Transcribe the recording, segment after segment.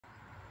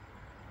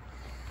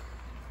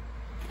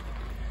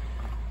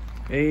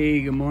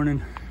Hey, good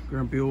morning.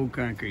 Grumpy Old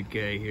Concrete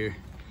Guy here.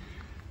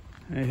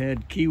 I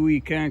had Kiwi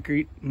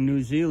Concrete in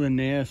New Zealand.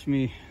 They asked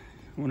me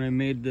when I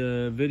made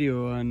the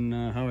video on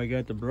how I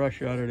got the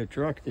brush out of the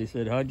truck. They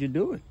said, how'd you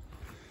do it?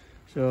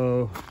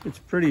 So it's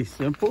pretty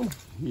simple.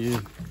 You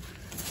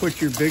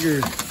put your bigger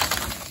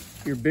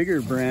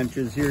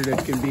branches here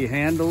that can be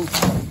handled.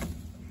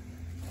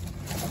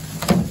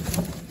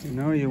 You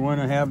know, you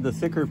want to have the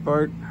thicker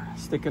part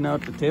sticking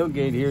out the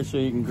tailgate here so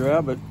you can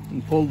grab it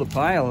and pull the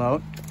pile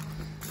out.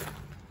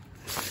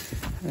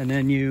 And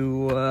then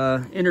you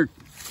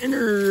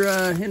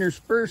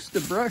intersperse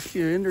the brush,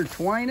 you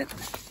intertwine it.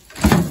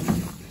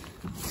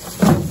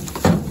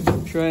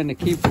 Trying to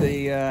keep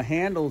the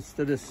handles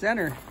to the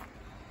center,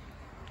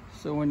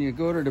 so when you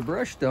go to the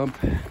brush dump,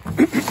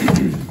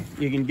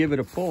 you can give it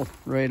a pull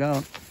right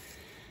out.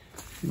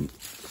 And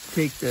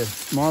take the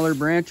smaller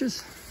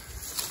branches,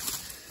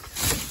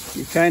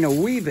 you kind of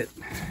weave it.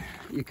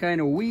 You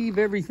kind of weave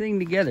everything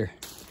together,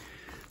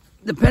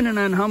 depending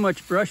on how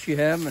much brush you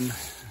have and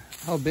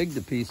how big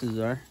the pieces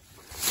are.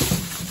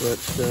 But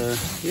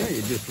yeah,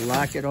 you just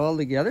lock it all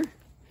together,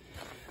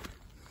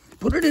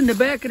 put it in the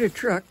back of the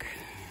truck,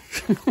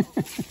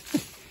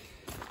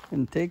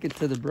 and take it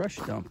to the brush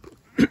dump.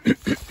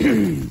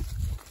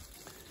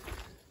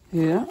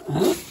 Yeah.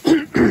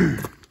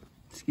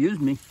 Excuse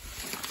me.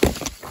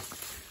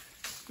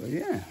 But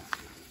yeah.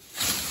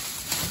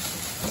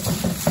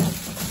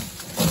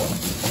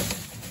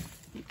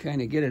 You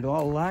kind of get it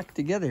all locked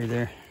together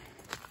there.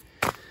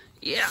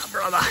 Yeah,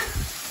 brother.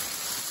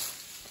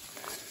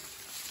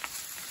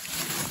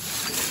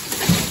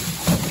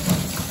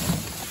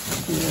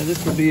 Yeah,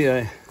 this will be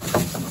a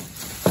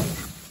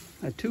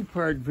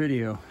two-part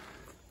video.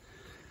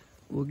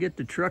 We'll get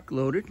the truck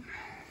loaded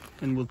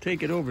and we'll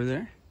take it over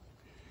there.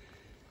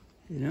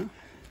 You know,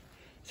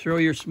 throw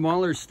your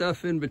smaller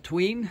stuff in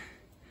between.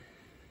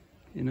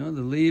 You know,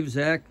 the leaves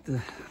act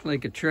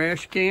like a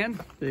trash can.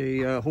 They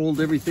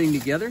hold everything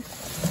together.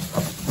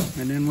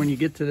 And then when you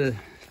get to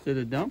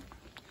the dump,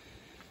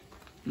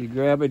 you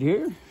grab it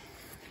here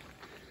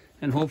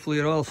and hopefully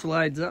it all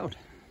slides out.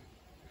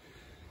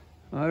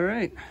 All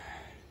right.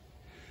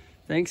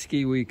 Thanks,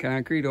 Kiwi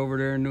Concrete over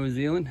there in New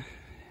Zealand.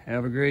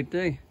 Have a great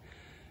day.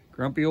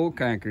 Grumpy Old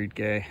Concrete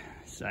Guy,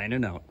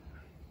 signing out.